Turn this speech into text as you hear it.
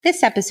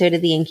This episode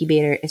of The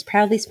Incubator is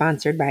proudly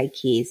sponsored by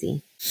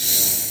Casey.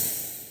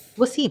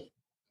 We'll see.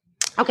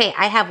 Okay,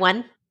 I have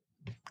one.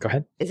 Go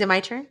ahead. Is it my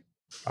turn?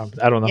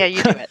 I don't know. Yeah,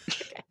 you do it.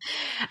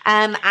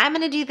 I'm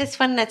going to do this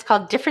one that's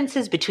called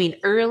Differences Between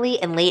Early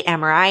and Late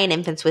MRI in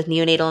Infants with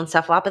Neonatal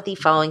Encephalopathy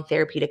Following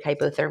Therapeutic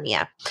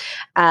Hypothermia.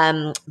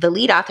 The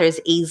lead author is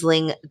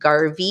Aisling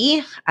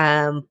Garvey,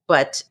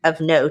 but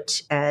of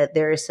note,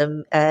 there are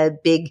some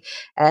big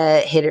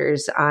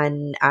hitters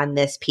on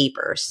this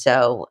paper.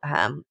 So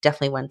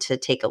definitely one to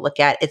take a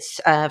look at.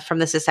 It's from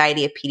the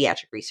Society of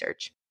Pediatric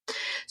Research.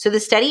 So the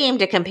study aimed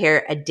to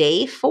compare a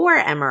day 4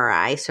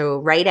 MRI, so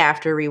right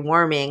after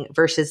rewarming,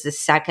 versus the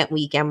second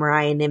week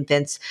MRI in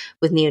infants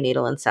with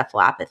neonatal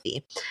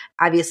encephalopathy.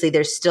 Obviously,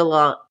 there's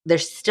still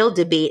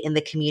debate in the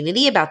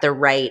community about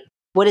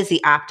what is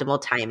the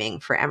optimal timing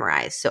for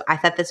MRIs. So I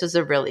thought this was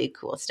a really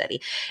cool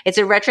study. It's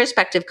a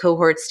retrospective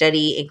cohort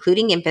study,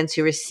 including infants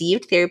who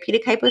received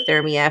therapeutic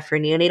hypothermia for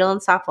neonatal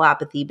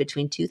encephalopathy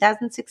between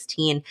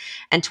 2016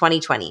 and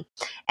 2020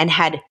 and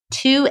had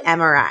 2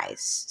 MRIs.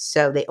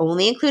 So they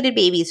only included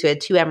babies who had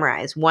 2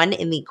 MRIs, one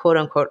in the quote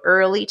unquote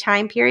early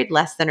time period,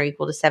 less than or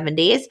equal to 7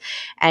 days,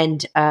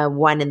 and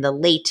one in the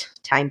late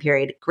time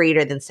period,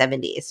 greater than 7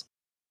 days.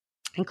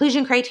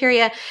 Inclusion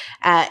criteria,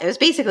 it was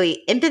basically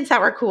infants that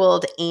were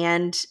cooled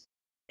and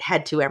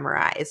had 2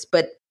 MRIs,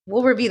 but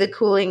we'll review the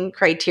cooling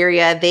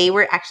criteria. They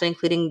were actually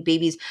including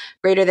babies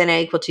greater than or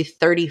equal to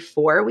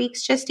 34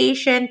 weeks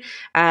gestation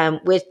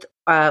with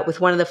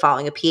one of the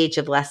following: a pH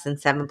of less than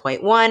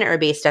 7.1 or a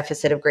base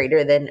deficit of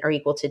greater than or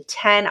equal to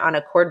 10 on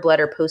a cord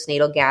blood or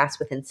postnatal gas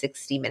within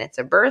 60 minutes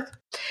of birth,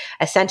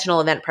 a sentinel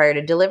event prior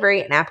to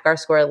delivery, an APGAR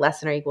score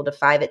less than or equal to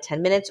 5 at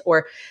 10 minutes,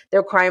 or the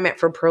requirement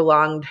for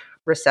prolonged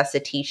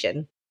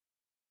resuscitation,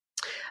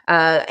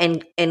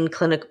 and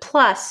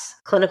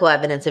clinical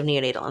evidence of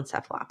neonatal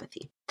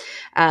encephalopathy.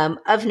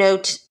 Of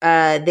note,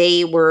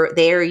 they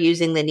are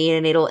using the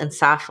neonatal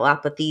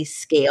encephalopathy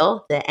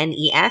scale, the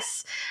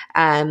NES,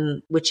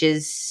 which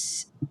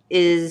is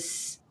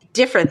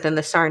different than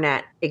the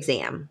SARNAT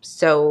exam.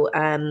 So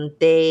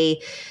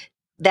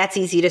that's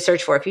easy to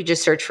search for. If you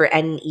just search for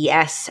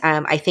NES,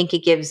 I think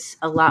it gives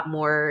a lot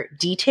more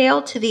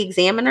detail to the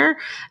examiner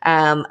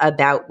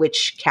about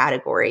which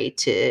category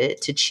to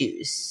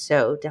choose.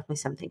 So definitely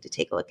something to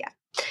take a look at.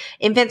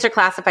 Infants are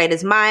classified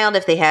as mild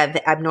if they have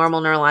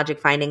abnormal neurologic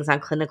findings on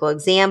clinical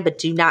exam, but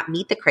do not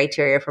meet the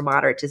criteria for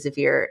moderate to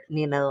severe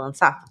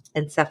neonatal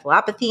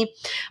encephalopathy.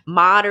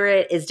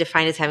 Moderate is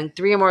defined as having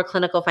 3 or more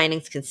clinical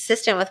findings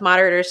consistent with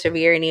moderate or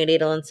severe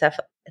neonatal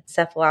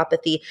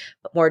encephalopathy,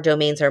 but more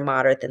domains are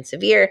moderate than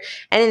severe.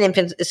 And an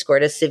infant is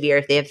scored as severe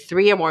if they have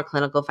 3 or more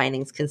clinical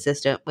findings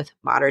consistent with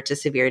moderate to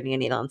severe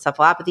neonatal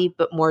encephalopathy,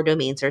 but more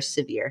domains are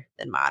severe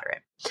than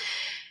moderate.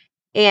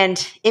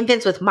 And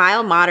infants with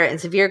mild, moderate,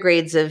 and severe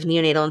grades of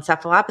neonatal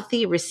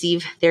encephalopathy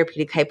receive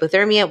therapeutic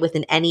hypothermia with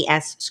an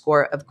NES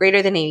score of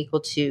greater than or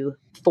equal to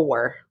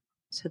 4.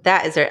 So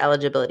that is their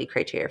eligibility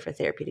criteria for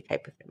therapeutic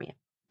hypothermia.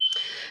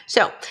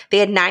 So they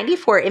had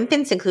 94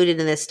 infants included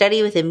in this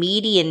study with a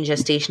median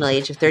gestational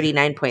age of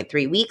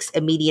 39.3 weeks,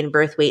 a median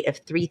birth weight of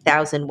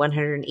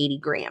 3,180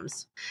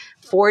 grams.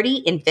 40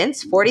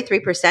 infants,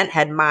 43%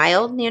 had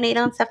mild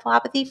neonatal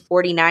encephalopathy,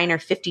 49 or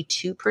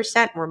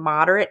 52% were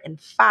moderate, and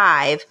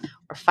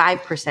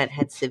 5%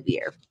 had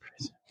severe.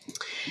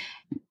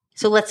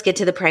 So let's get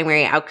to the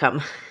primary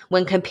outcome.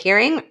 When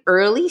comparing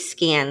early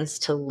scans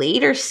to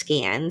later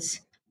scans,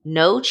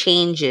 no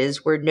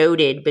changes were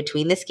noted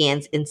between the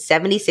scans in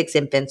 76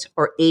 infants,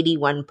 or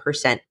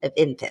 81% of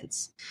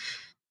infants.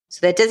 So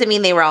that doesn't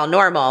mean they were all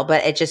normal,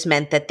 but it just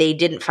meant that they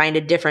didn't find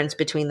a difference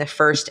between the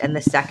first and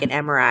the second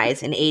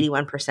MRIs in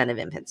 81% of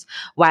infants,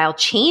 while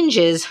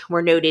changes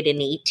were noted in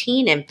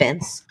 18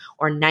 infants,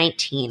 or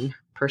 19%.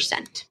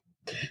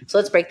 So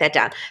let's break that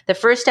down. The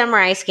first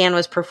MRI scan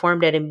was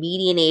performed at a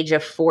median age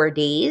of 4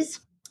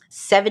 days.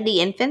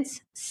 70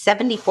 infants,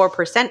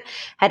 74%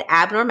 had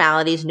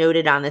abnormalities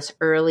noted on this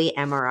early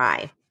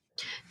MRI.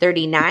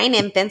 39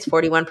 infants,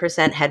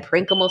 41% had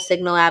parenchymal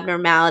signal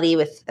abnormality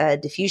with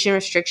diffusion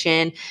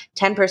restriction.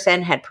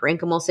 10% had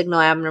parenchymal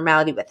signal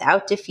abnormality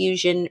without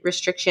diffusion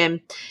restriction.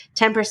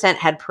 10%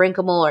 had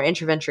parenchymal or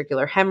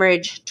intraventricular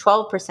hemorrhage.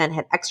 12%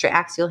 had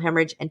extraaxial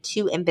hemorrhage, and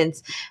 2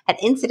 infants had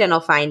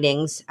incidental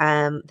findings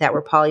that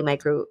were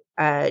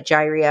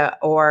polymicrogyria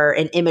or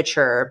an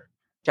immature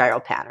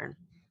gyral pattern.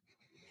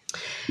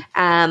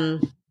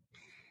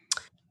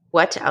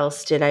 What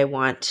else did I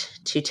want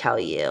to tell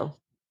you?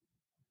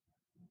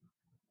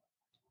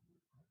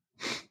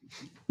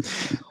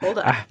 Hold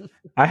on.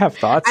 I have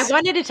thoughts. I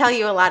wanted to tell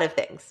you a lot of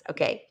things.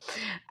 Okay.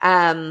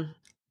 Hold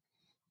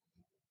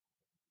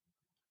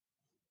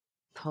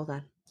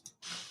on.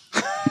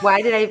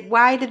 Why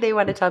did they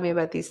want to tell me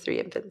about these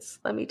 3 infants?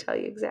 Let me tell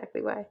you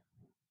exactly why.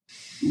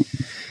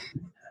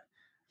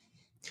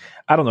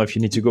 I don't know if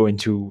you need to go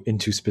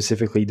into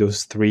specifically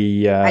those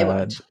 3. I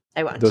won't.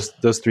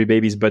 Those 3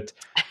 babies, but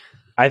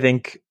I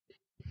think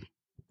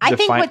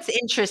what's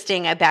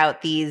interesting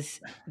about these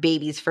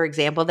babies, for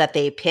example, that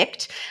they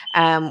picked,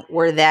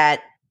 were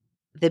that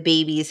the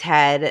babies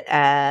had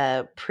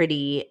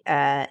pretty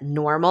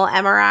normal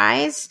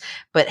MRIs,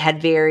 but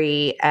had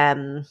very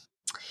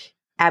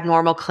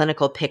abnormal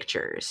clinical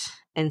pictures.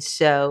 And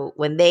so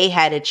when they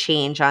had a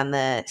change on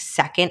the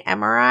second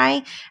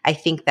MRI, I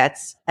think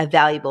that's a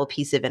valuable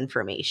piece of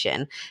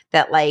information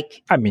that,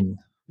 like, I mean,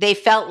 they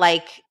felt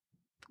like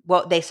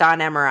what they saw in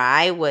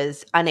MRI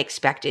was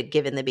unexpected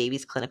given the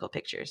baby's clinical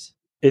pictures.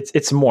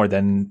 it's more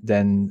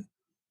than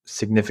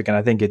significant.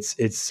 I think it's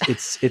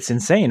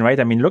insane, right?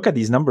 I mean, look at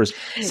these numbers.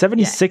 Yeah.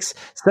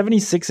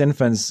 76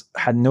 infants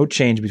had no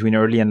change between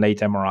early and late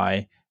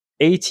MRI.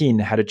 18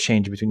 had a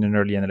change between an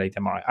early and a late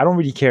MRI. I don't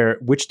really care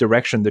which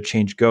direction the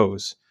change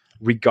goes.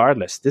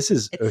 Regardless, this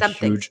is It's a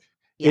something. huge.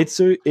 Yeah.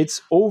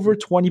 It's over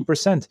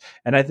 20%,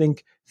 and I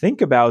think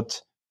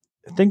about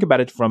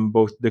it from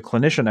both the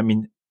clinician. I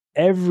mean,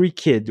 every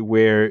kid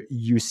where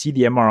you see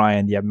the MRI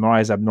and the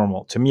MRI is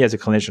abnormal, to me as a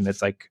clinician,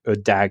 it's like a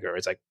dagger.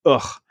 It's like,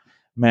 ugh,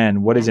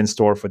 man, what Yeah. is in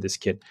store for this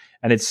kid?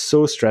 And it's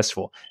so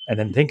stressful. And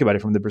then think about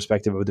it from the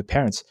perspective of the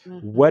parents.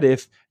 Mm-hmm. What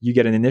if you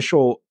get an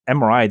initial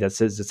MRI that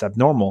says it's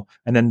abnormal,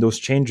 and then those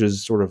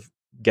changes sort of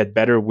get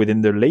better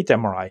within the late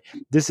MRI?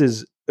 This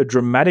is a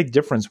dramatic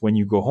difference when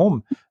you go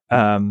home.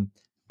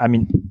 I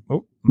mean,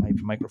 oh, my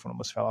microphone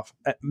almost fell off.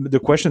 The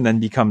question then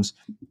becomes,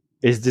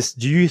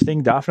 do you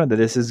think, Daphne, that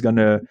this is going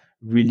to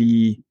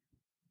really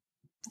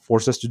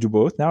force us to do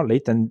both now,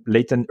 late and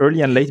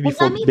early and late Well,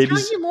 before let me tell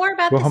babies you more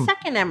about go the home?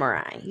 second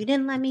MRI. You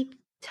didn't let me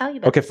tell you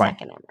about Okay, the fine.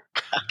 second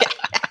MRI. Okay.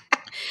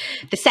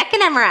 The second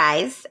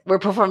MRIs were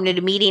performed at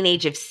a median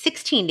age of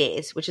 16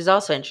 days, which is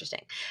also interesting.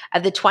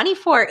 Of the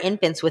 24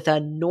 infants with a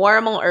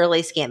normal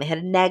early scan, they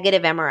had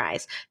negative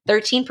MRIs.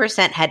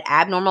 13% had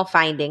abnormal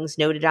findings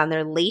noted on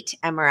their late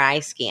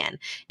MRI scan,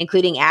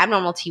 including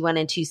abnormal T1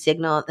 and 2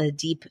 signal,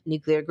 deep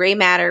nuclear gray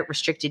matter,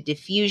 restricted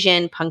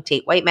diffusion,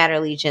 punctate white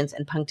matter lesions,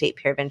 and punctate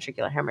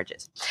paraventricular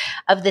hemorrhages.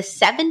 Of the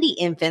 70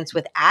 infants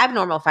with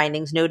abnormal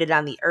findings noted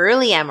on the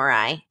early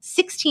MRI,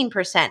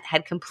 16%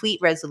 had complete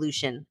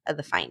resolution of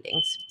the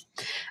findings.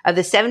 Of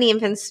the 70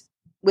 infants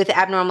with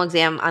abnormal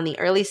exam on the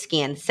early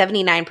scan,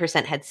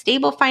 79% had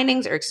stable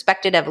findings or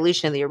expected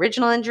evolution of the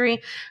original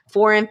injury.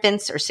 4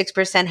 infants, or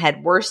 6%,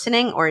 had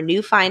worsening or a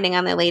new finding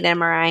on the late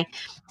MRI.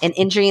 And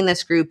injury in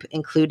this group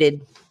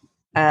included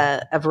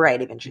a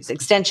variety of injuries: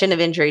 extension of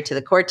injury to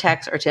the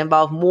cortex or to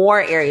involve more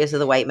areas of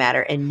the white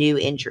matter, and new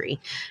injury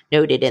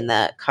noted in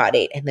the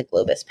caudate and the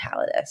globus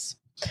pallidus.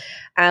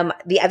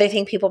 The other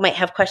thing people might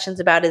have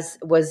questions about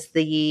were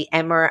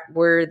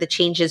the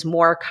changes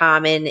more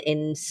common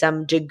in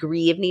some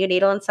degree of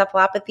neonatal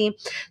encephalopathy?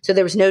 So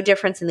there was no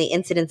difference in the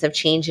incidence of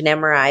change in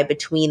MRI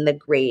between the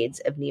grades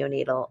of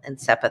neonatal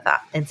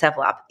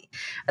encephalopathy.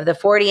 Of the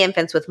 40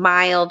 infants with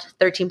mild,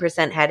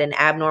 13% had an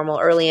abnormal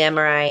early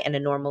MRI and a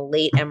normal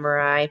late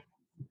MRI,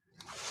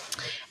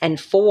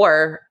 and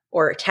 4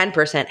 or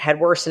 10%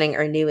 had worsening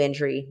or new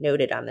injury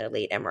noted on their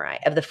late MRI.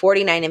 Of the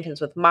 49 infants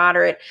with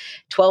moderate,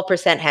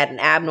 12% had an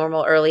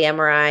abnormal early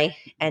MRI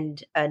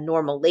and a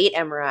normal late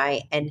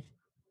MRI, and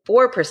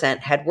 4%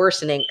 had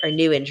worsening or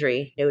new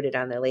injury noted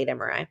on their late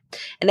MRI.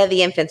 And of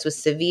the infants with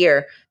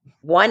severe,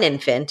 1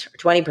 infant, or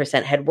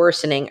 20%, had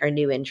worsening or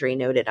new injury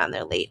noted on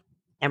their late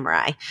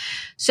MRI.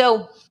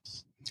 So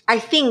I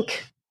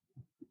think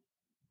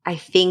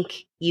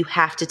you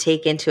have to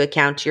take into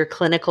account your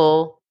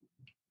clinical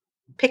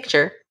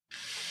picture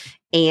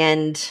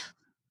and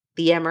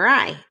the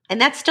MRI.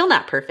 And that's still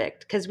not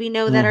perfect, because we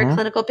know that our Mm-hmm.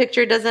 clinical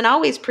picture doesn't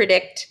always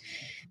predict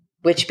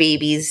which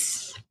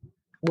babies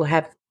will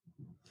have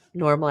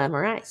normal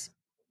MRIs.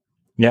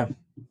 Yeah.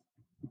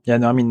 Yeah.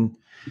 No,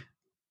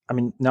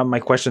 now my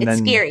question It's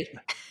then, scary.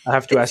 I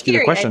have to It's ask you the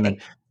scary, I question then,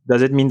 think.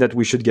 does it mean that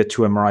we should get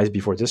 2 MRIs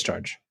before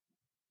discharge?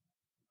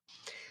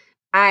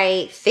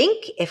 I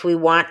think if we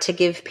want to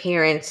give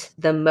parents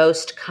the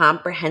most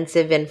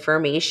comprehensive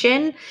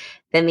information,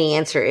 then the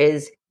answer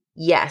is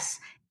yes.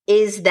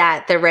 Is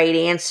that the right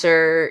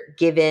answer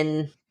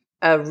given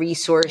a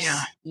resource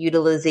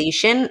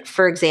utilization?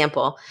 For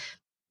example,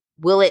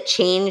 will it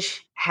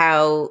change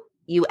how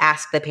you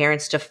ask the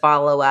parents to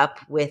follow up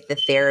with the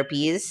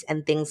therapies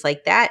and things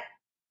like that?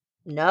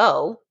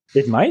 No,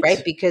 It right?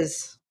 might.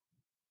 Because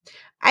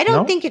I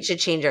don't No? think it should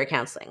change our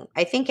counseling.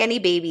 I think any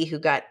baby who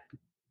got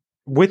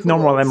With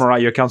normal cooled, MRI,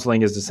 your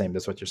counseling is the same.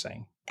 That's what you're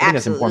saying. I think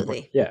that's an important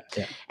point. absolutely.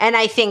 Yeah. Yeah. And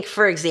I think,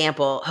 for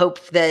example,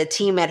 the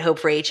team at Hope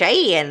for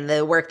HIE and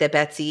the work that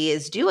Betsy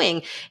is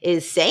doing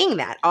is saying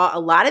that a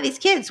lot of these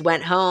kids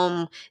went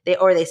home,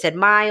 they said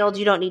mild,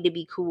 you don't need to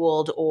be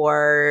cooled,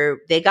 or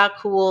they got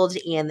cooled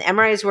and the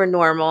MRIs were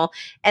normal,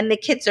 and the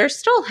kids are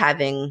still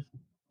having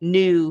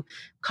new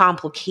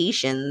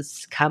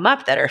complications come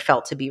up that are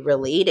felt to be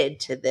related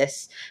to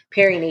this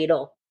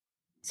perinatal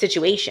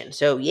situation.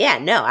 So yeah,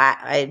 no,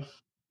 I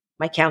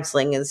my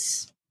counseling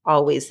is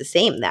always the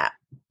same. That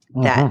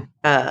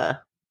Mm-hmm.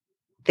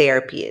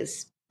 therapy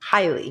is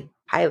highly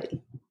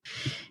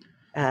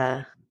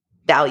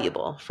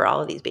valuable for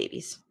all of these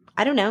babies.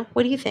 I don't know.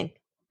 What do you think?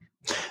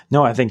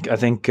 No, I think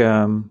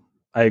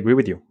I agree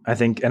with you. I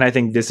think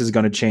this is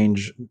going to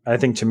change. I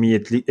think to me,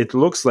 it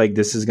looks like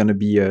this is going to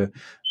be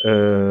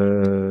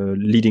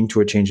leading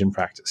to a change in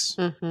practice.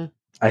 Mm-hmm.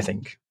 I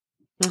think.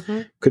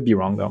 Mm-hmm. Could be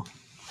wrong though.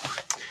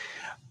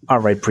 All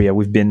right, Priya,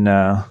 we've been.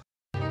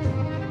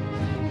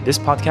 This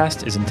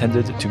podcast is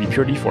intended to be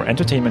purely for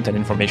entertainment and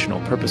informational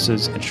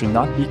purposes and should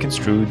not be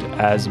construed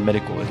as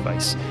medical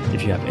advice.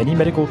 If you have any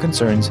medical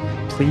concerns,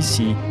 please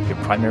see your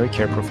primary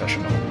care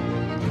professional.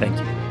 Thank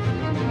you.